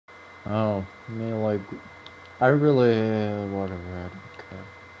Oh, I mean, like, I really, whatever, I don't care.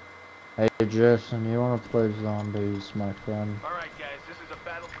 Hey, Jason, you wanna play zombies, my friend? Alright, guys, this is a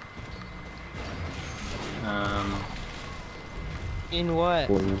battle. Um, In what?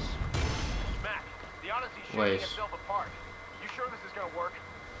 Please. Mac, the Odyssey's shaking wait. itself apart. You sure this is gonna work?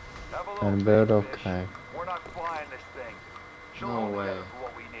 Have a In little bed, faith, fish. okay. We're not flying this thing. She'll No hold way. together for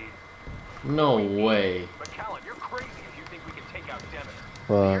what we need. No way. But Callan, you're crazy if you think we can take out Demeter.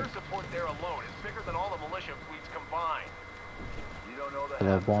 The But, air support there alone is bigger than all the militia fleets combined. You don't know the but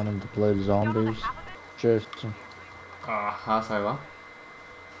I half. wanted to play zombies. Jason, Sorry, what?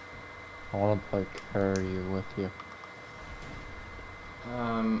 I wanna play carry with you.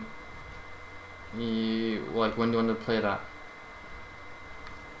 Like, when do you want to play that?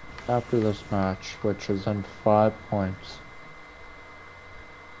 After this match, which is in 5 points.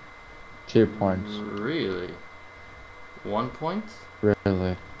 2 points. Really? 1 point?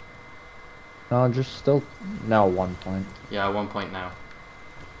 Really. No, just still, now 1 point. Yeah, 1 point now.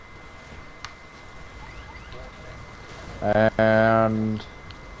 And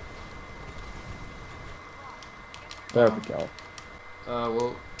there we go.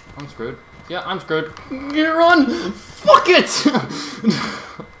 Well, I'm screwed. Yeah, I'm screwed. Run! Fuck it!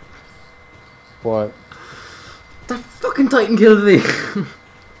 What? That fucking Titan killed me!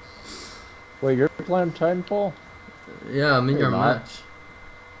 Wait, you're playing Titanfall? Yeah, I'm in You're your not. match.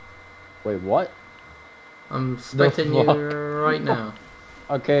 Wait, what? I'm spectating you fuck? right now.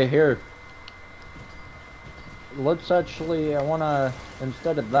 Okay, here. Let's actually, I wanna,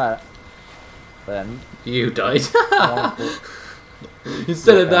 instead of that, then, You died. I wanna play,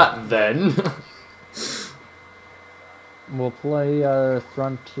 Instead of that, then. we'll play,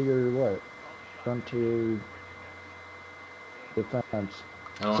 Frontier, what? Frontier Defense.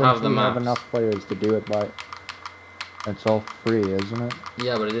 I don't Since have the we have maps. enough players to do it by, it's all free, isn't it?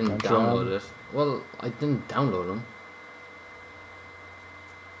 Yeah, but I didn't Don't you download have- it. Well, I didn't download them.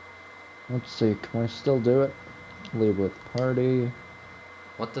 Let's see, can we still do it? Leave with party,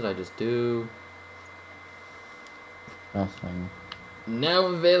 What did I just do? nothing. Now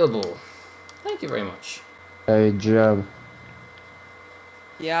available. Thank you very much. Hey, Jeb,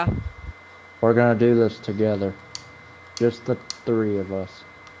 Yeah. we're gonna do this together. Just the 3 of us.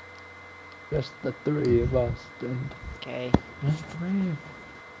 Just the 3 of us, dude. Okay. Just 3.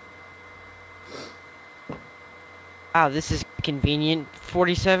 Wow, this is convenient.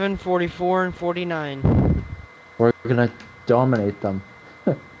 47, 44, and 49. We're gonna dominate them.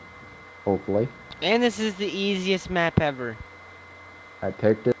 Hopefully. And this is the easiest map ever. I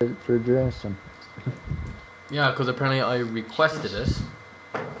picked it for Jason. Yeah, because apparently I requested it.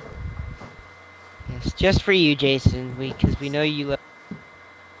 Yes, just for you, Jason. Because we know you love.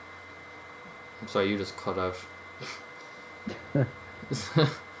 I'm sorry, you just cut out.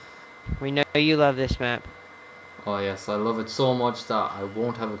 We know you love this map. Oh yes, I love it so much that I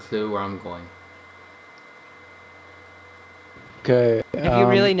won't have a clue where I'm going. Okay. Have you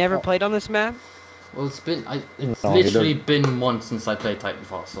really never played on this map? Well, it's No, you literally don't. been months since I played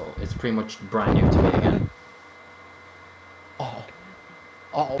Titanfall, so it's pretty much brand new to me again. Oh.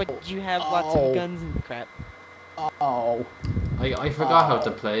 Oh. But you have lots Oh. of guns and crap. Oh. I forgot how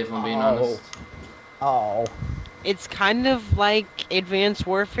to play, if I'm being honest. Oh. It's kind of like Advanced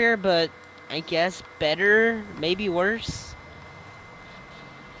Warfare, but I guess better, maybe worse.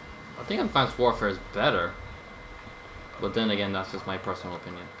 I think Advanced Warfare is better. But then again, that's just my personal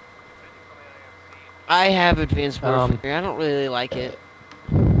opinion. I have Advanced Um, Warfare. I don't really like it.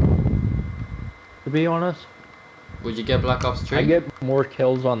 To be honest, Would you get Black Ops 3? I get more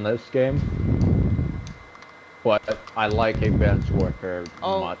kills on this game. But I like Advanced Warfare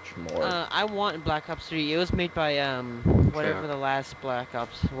Oh, much more. I want Black Ops 3. It was made by whatever Treyarch. the last Black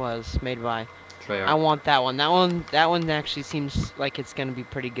Ops was made by. Treyarch. I want that one. That one actually seems like it's gonna be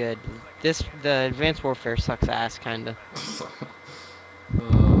pretty good. The Advanced Warfare sucks ass kinda.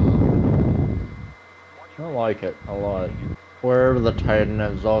 I like it a lot. Wherever the Titan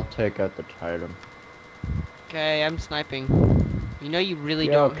is, I'll take out the Titan. Okay, I'm sniping. You know you really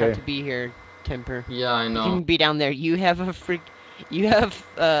Yeah, don't okay. have to be here, Temper. Yeah, I You know. can be down there. You have an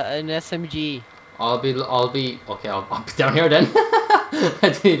SMG. I'll be, okay, I'll be down here then. I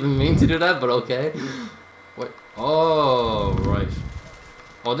didn't even mean to do that, but okay. Wait, oh, right.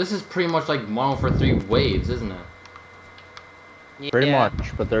 Oh, this is pretty much like Modern Warfare 3 waves, isn't it? Pretty Yeah.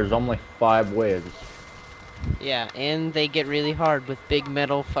 much, but there's only 5 waves. Yeah, and they get really hard with big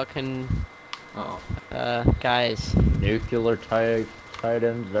metal fucking Uh-oh. guys. Nuclear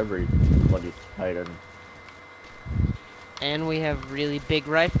Titans, every bloody Titan. And we have really big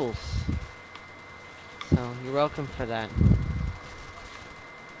rifles. So you're welcome for that.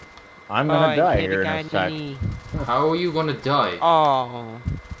 I'm Oh, gonna I die hit here a in guy a in the sec. knee. How are you gonna die? Oh,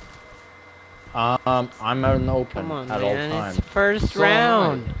 I'm out in the open come on, at all man. It's times. the first So am I.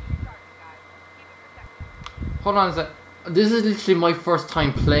 round. Hold on a sec. This is literally my first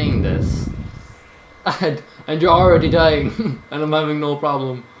time playing this. And you're already dying. And I'm having no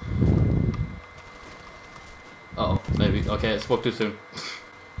problem. Uh oh, maybe. Okay, I spoke too soon.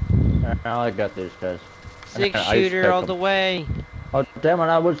 I got these guys. Six I ice shooter pick all 'em. the way. Oh damn it!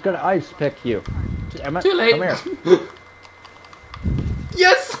 I was gonna ice pick you. Damn it! Too late. Come here.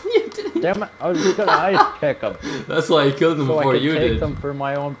 Yes, you did it. Damn it! I was gonna ice pick them That's why I killed him so I before could you take did. them for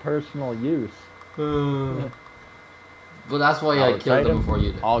my own personal use. But that's why I killed him before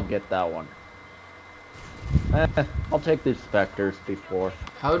you did. I'll get that one. I'll take these specters before.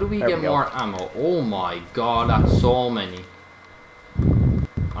 How do we There get we go. more ammo? Oh my god, that's so many.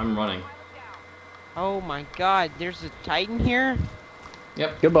 I'm running. Oh my god, there's a Titan here?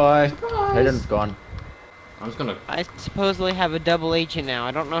 Yep. Goodbye. Surprise. Titan's gone. I'm just gonna. I supposedly have a double agent now.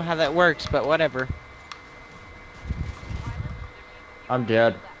 I don't know how that works, but whatever. I'm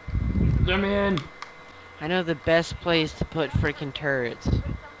dead. Let me in. I know the best place to put freaking turrets.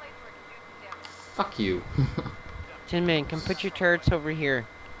 Fuck you. Tin Man, come put your turrets over here.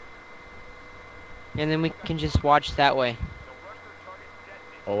 And then we can just watch that way.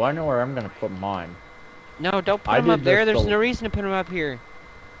 Oh, I know where I'm gonna put mine. No, don't put I them up did there. this There's the- no reason to put them up here.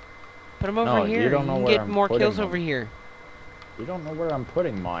 Put them over No, here. you don't know can where get I'm more putting kills them. over here. You don't know where I'm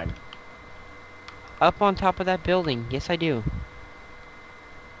putting mine. Up on top of that building. Yes, I do.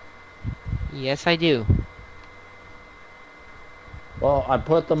 Yes, I do. Well, I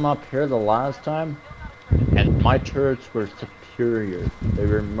put them up here the last time, and my turrets were superior. They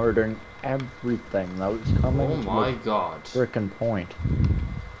were murdering everything that was coming Oh to my the god. frickin' point.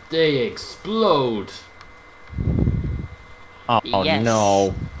 They explode. Oh Yes.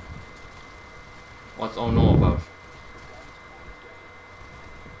 no. What's oh no about?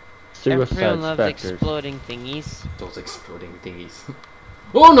 Suicide Everyone loves specters. exploding thingies. Those exploding thingies.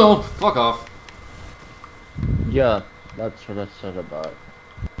 Oh no! Fuck off. Yeah, that's what I said about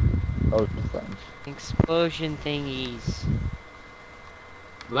those things. Explosion thingies.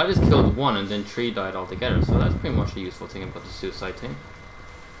 Well, I just killed one and then 3 died altogether, so that's pretty much a useful thing about the suicide thing.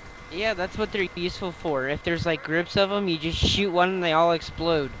 Yeah, that's what they're useful for. If there's like groups of them, you just shoot one and they all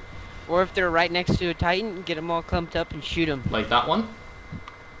explode. Or if they're right next to a Titan, get them all clumped up and shoot them. Like that one?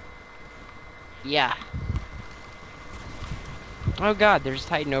 Yeah. Oh god, there's a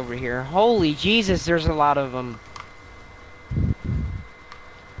Titan over here. Holy Jesus, there's a lot of them.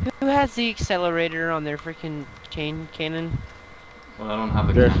 Who has the accelerator on their freaking chain cannon? Well, I don't have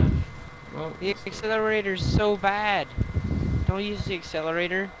a There's- cannon. Well, The accelerator's so bad. Don't use the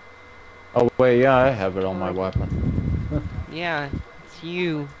accelerator. Oh wait, yeah, I have it on my weapon. Yeah, it's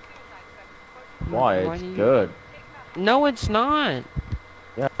you. Why? Why It's do you- good. No, it's not.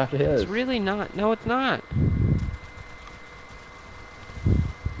 Yeah, it is. It's really not. No, it's not.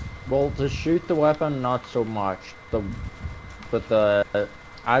 Well, to shoot the weapon, not so much. But the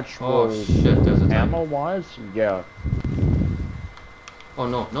actual oh shit, there's a Titan. ammo-wise, yeah. Oh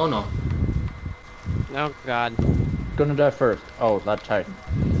no, no, no. Oh god. Gonna die first. Oh, that Titan.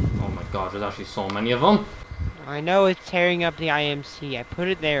 Oh my god, there's actually so many of them. I know it's tearing up the IMC. I put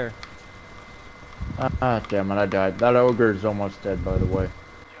it there. Ah, damn it, I died. That ogre is almost dead, by the way.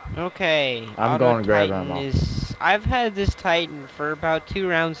 Okay. I'm Auto going to grab Titan ammo. I've had this Titan for about 2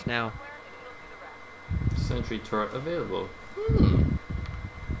 rounds now. Sentry turret available. Hmm.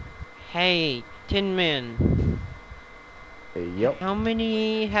 Hey, Tin Man. Yep. How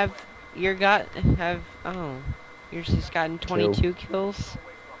many have you got? Oh, yours has gotten 22 kills?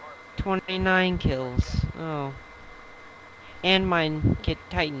 29 kills. Oh. And mine get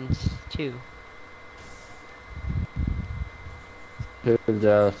Titans, too. 2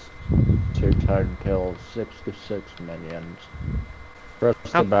 deaths, 2 Titan kills, 66 minions. Press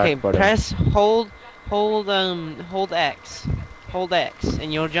the Okay, back button. press, hold X. Hold X,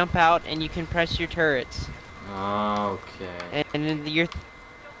 and you'll jump out, and you can press your turrets. Okay. And then you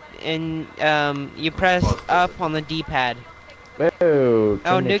press Pause, up on the D-pad. Boo!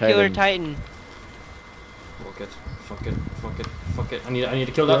 Oh, Too many nuclear Titans. Titan. Fuck it. Fuck it. Fuck it. Fuck it. I need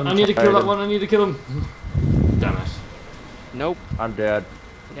to kill that. Kill I need to kill that Titan. one. I need to kill him. Damn it. Nope, I'm dead.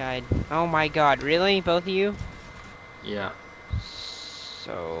 he died. Oh my god, really? Both of you? Yeah.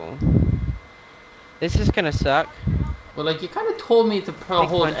 So... This is gonna suck. Well, like, you kind of told me to Big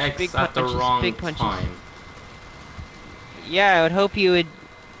hold punch, X big at the punches, wrong big punches. time. Yeah, I would hope you would,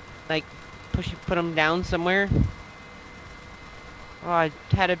 like, put him down somewhere. Oh, I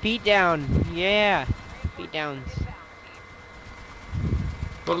had a beatdown. Yeah, beatdowns.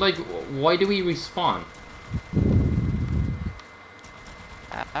 But like, why do we respawn?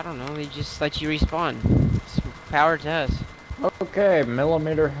 I don't know, they just let you respawn. It's power to us. Okay,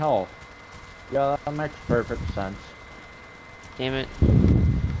 millimeter health. Yeah, that makes perfect sense. Damn it.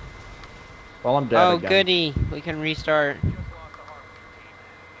 Well, I'm dead Oh, again. goody. We can restart.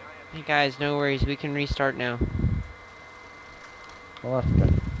 Hey guys, no worries. We can restart now. Well, that's good.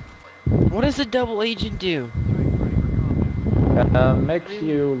 What does a double agent do? Makes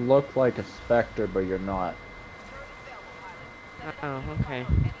you look like a specter, but you're not. Oh, okay.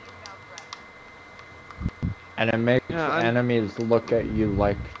 And it makes Yeah, enemies look at you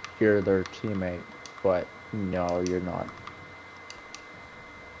like you're their teammate, but no, you're not.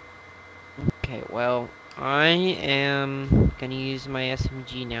 Okay, well, I am gonna use my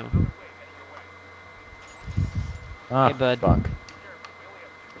SMG now. Ah, Hey, bud. fuck.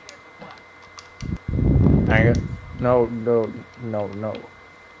 Dang it. No, no, no, no.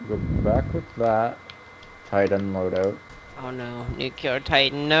 Go back with that. Titan loadout. Oh no, nuclear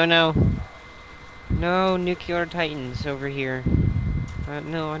titan. No, no. No, nuclear titans over here.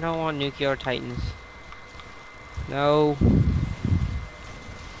 No, I don't want nuclear titans. No.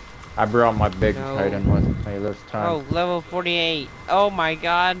 I brought my big No. Titan with me this time. Oh, level 48. Oh my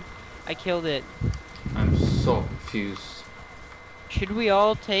god. I killed it. I'm so confused. Should we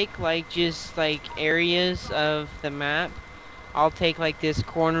all take, like, just, like, areas of the map? I'll take, like, this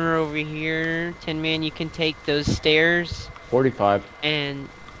corner over here. Tin Man, you can take those stairs. 45. And...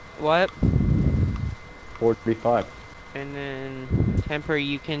 what? 45. And then... Temper,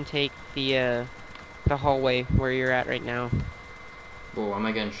 you can take the hallway where you're at right now. Whoa, am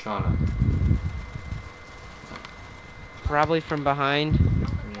I getting shot at? Probably from behind.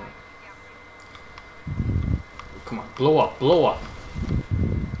 Yeah. Come on, blow up, blow up.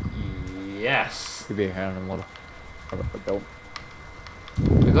 Yes. Give me a hand a little. Don't.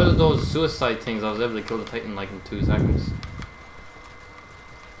 Because of those suicide things, I was able to kill the Titan like in 2 seconds.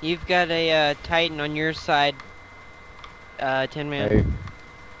 You've got a Titan on your side, Tin Man. Hey.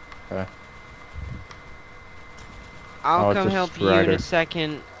 Okay. I'll it's come a help you in Strider. a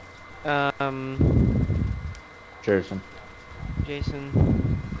second. Jason.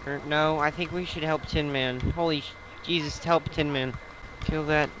 Jason. No, I think we should help Tin Man. Holy Jesus, help Tin Man. Kill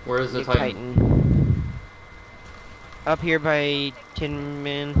that Where is the big Titan? Up here by Tin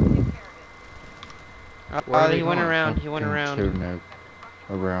Man. Where are they He went going? around. He went around. They're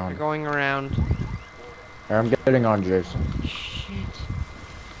Around. going around. I'm getting on Jason. Shit.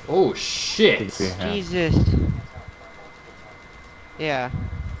 Oh shit! Give me a hand. Jesus. Yeah.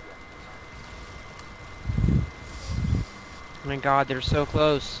 Oh my god, they're so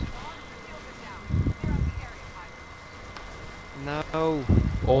close. No.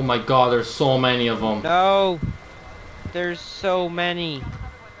 Oh my god, there's so many of them. No. There's so many.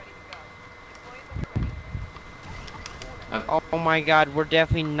 Oh my god, we're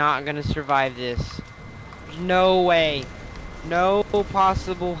definitely not gonna survive this. There's no way. No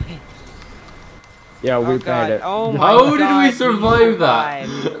possible way. Yeah, we god. made it. Oh my How did god, we survive that?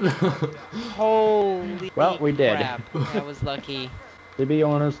 Holy Well, we did. crap. That was lucky. To be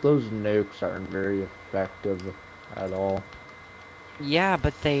honest, those nukes aren't very effective at all. Yeah,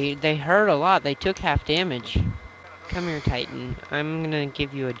 but they hurt a lot. They took half damage. Come here, Titan. I'm gonna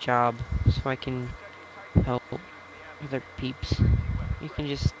give you a job so I can help other peeps. You can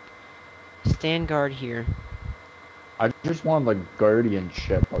just stand guard here. I just want the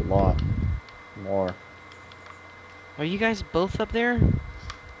guardianship a lot more. Are you guys both up there?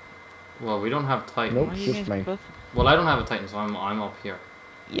 Well, we don't have Titans. Nope. Why are you Just guys me. both? Well, I don't have a Titan, so I'm up here.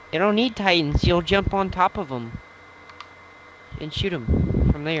 You don't need Titans. You'll jump on top of them and shoot them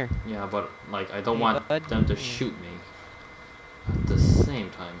from there. Yeah, but like I don't Hey, want bud. them to Yeah. shoot me at the same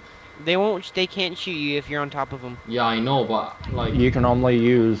time. They won't. They can't shoot you if you're on top of them. Yeah, I know, but like You can only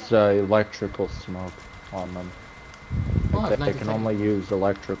use electrical smoke on them. oh, They nice can Titan. only use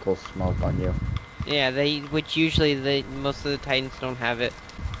electrical smoke on you. Yeah, which usually most of the Titans don't have it.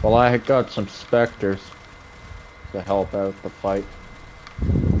 Well, I got some specters to help out the fight.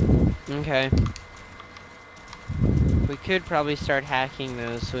 Okay. We could probably start hacking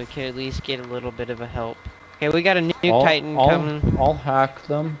those so we could at least get a little bit of a help. Okay, we got a new Titan coming. I'll hack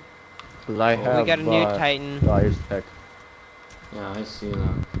them. Cause I have We got a new Titan. Guy's pick. Yeah, I see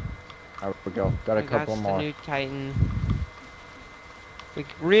that. There we go. Got a We couple got more. the new Titan. We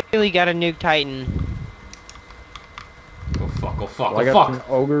really got a new Titan. Oh fuck! Oh fuck! Well, I Oh got an fuck!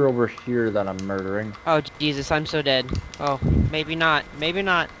 ogre over here that I'm murdering. Oh Jesus, I'm so dead. Oh, maybe not. Maybe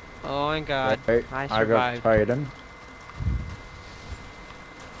not. Oh my God, Right, I I got survived. Titan.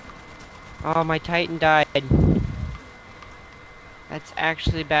 Oh, my Titan died. That's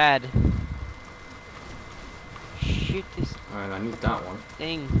actually bad. Shoot this Alright, I need that one.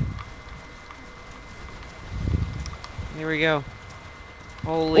 thing. Here we go.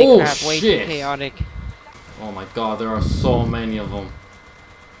 Holy Oh, crap, way too shit. chaotic. Oh my god, there are so many of them.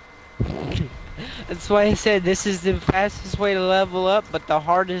 That's why I said this is the fastest way to level up, but the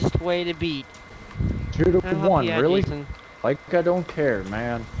hardest way to beat. 2 to I'll help 1, you out, really? Jason. Like I don't care,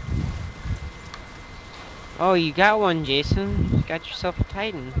 man. Oh, you got one, Jason. You got yourself a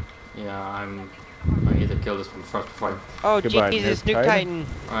Titan. Yeah, I need to kill this one first before Oh, Goodbye, Jesus, Nuke Nuke Titan. Titan.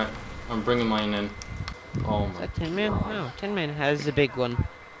 Alright, I'm bringing mine in. Oh Is my that Tin Man? god. No, Tin Man has the big one.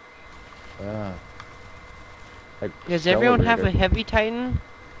 Yeah. Like Does everyone have a accelerator. heavy Titan?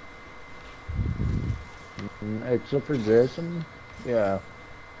 Except for Jason? Yeah.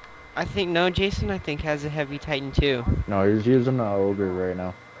 I think, no, Jason, I think has a heavy Titan too. No, he's using an ogre right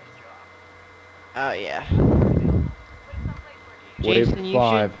now. Oh, yeah. Wave Jason,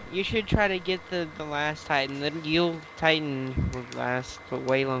 5. you should try to get the last Titan. The Yule Titan will last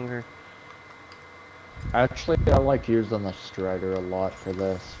way longer. Actually, I like using the Strider a lot for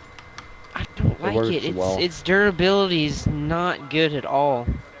this. I don't like works it. well. Its durability is not good at all.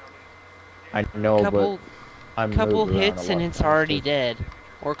 I know, Couple but I'm couple hits and it's already dead,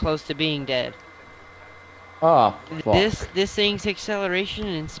 or close to being dead. Ah, fuck. This thing's acceleration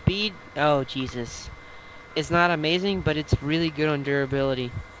and speed. Oh Jesus, it's not amazing, but it's really good on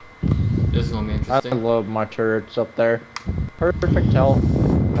durability. This is gonna be I interesting. love my turrets up there. Perfect health.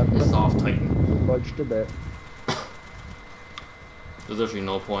 It's off Titan. Fudged a bit. There's actually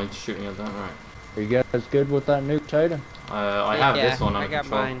no point shooting at that. Alright. Are you guys good with that Nuke Titan? I have Yeah, this one under I got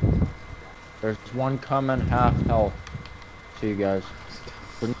control. mine. There's one coming half health to you guys.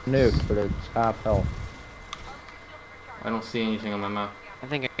 It's a nuke, but it's half health. I don't see anything on my map. I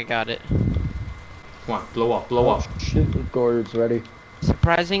think I got it. Come on, blow up, blow up. Shit, the Gord's ready.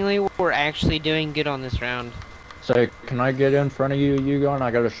 Surprisingly, we're actually doing good on this round. Say, can I get in front of you, Yugon?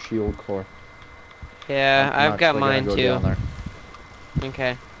 I got a shield core. Yeah, I'm I've got actually gonna mine go too. down there.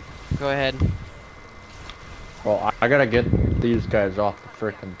 Okay, go ahead. Well, I gotta get these guys off the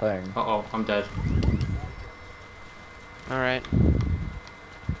frickin' thing. Uh-oh, I'm dead. Alright.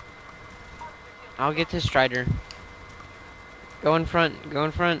 I'll get this Strider. Go in front, go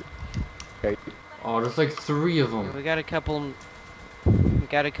in front. Okay. Oh, there's like 3 of them. We got a couple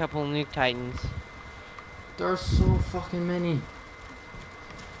Nuke Titans. There are so fucking many.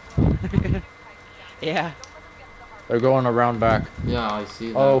 Yeah. They're going around back. Yeah, I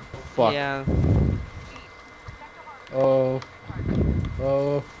see that. Oh, fuck. Yeah. Oh.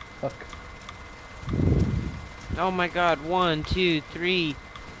 Oh, fuck. Oh my god, 1, 2, 3.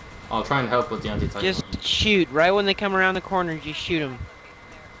 I'll try and help with the anti-Titan. Just shoot. Right when they come around the corner, just shoot them.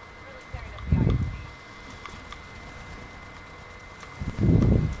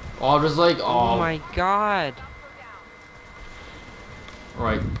 Oh, there's like, Oh oh. my god.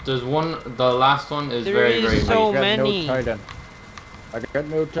 Right, there's one, the last one is There very, is very so weak. I got many. no Titan. I got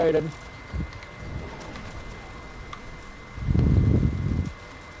no Titan.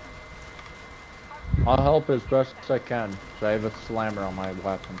 I'll help as best as I can, so I have a slammer on my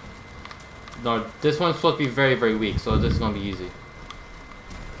weapon. No, this one's supposed to be very, very weak, so this is gonna be easy.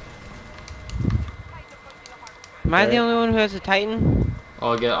 Am I Okay. the only one who has a Titan?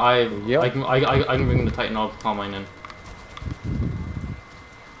 Oh, yeah, Yep. I can bring the Titan, I'll call mine in.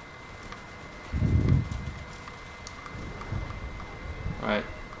 Right.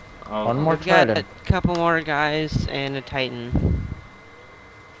 One more We've got a Titan. couple more guys and a Titan.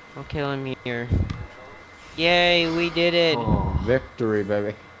 I'll kill him here. Yay, we did it. Oh. Victory,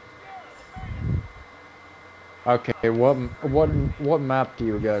 baby. Okay, what map do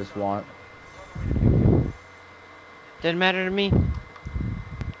you guys want? Doesn't matter to me.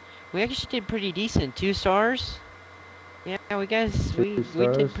 We actually did pretty decent. 2 stars. Yeah, we Two did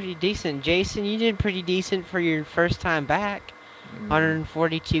stars? pretty decent. Jason, you did pretty decent for your first time back.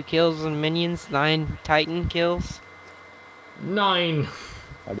 142 kills on minions, 9 Titan kills. 9!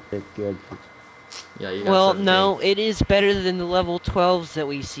 I did good. Yeah, you got Well, 17. no, it is better than the level 12s that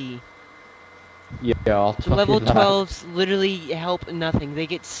we see. Yeah, I'll The tell level you that. 12s literally help nothing. They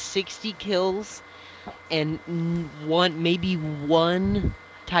get 60 kills and maybe one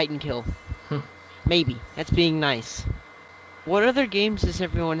Titan kill. Maybe. That's being nice. What other games does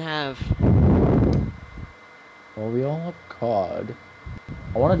everyone have? Well, we all have COD.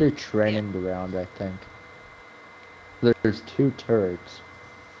 I want to do training ground, I think. There's 2 turrets.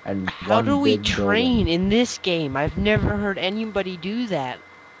 And How one do we big train in this game? I've never heard anybody do that.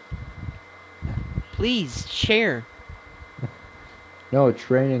 Please, share. building. No,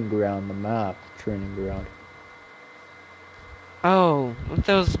 training ground, the map. Training ground. Oh, I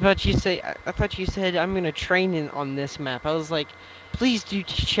thought you said I'm gonna train on this map. I was like, please do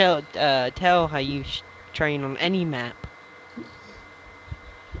tell how you train on any map.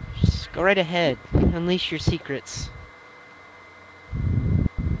 Just go right ahead. Unleash your secrets.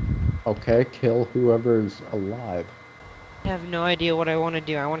 Okay, kill whoever's alive. I have no idea what I want to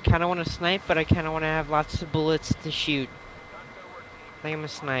do. Kind of want to snipe, but I kind of want to have lots of bullets to shoot. I think I'm gonna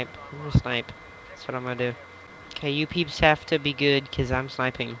snipe. I'm gonna snipe. That's what I'm gonna do. Okay, you peeps have to be good, because I'm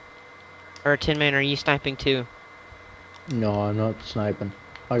sniping. Or Tin Man, are you sniping too? No, I'm not sniping.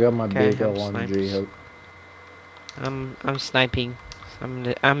 I got my Okay, big I'm LMG out. I'm sniping.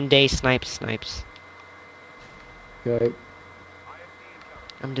 I'm day snipes. Okay.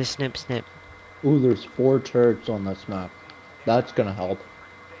 I'm just snip. Ooh, there's 4 turrets on this map. That's gonna help.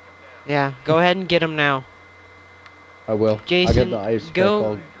 Yeah, go ahead and get them now. I will. I got the Jason, ice pick. go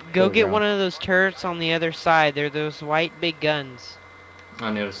I'll go it get down. one of those turrets on the other side. They're those white big guns.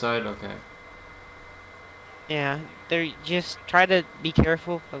 On the other side, okay. Yeah, they're just try to be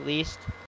careful at least.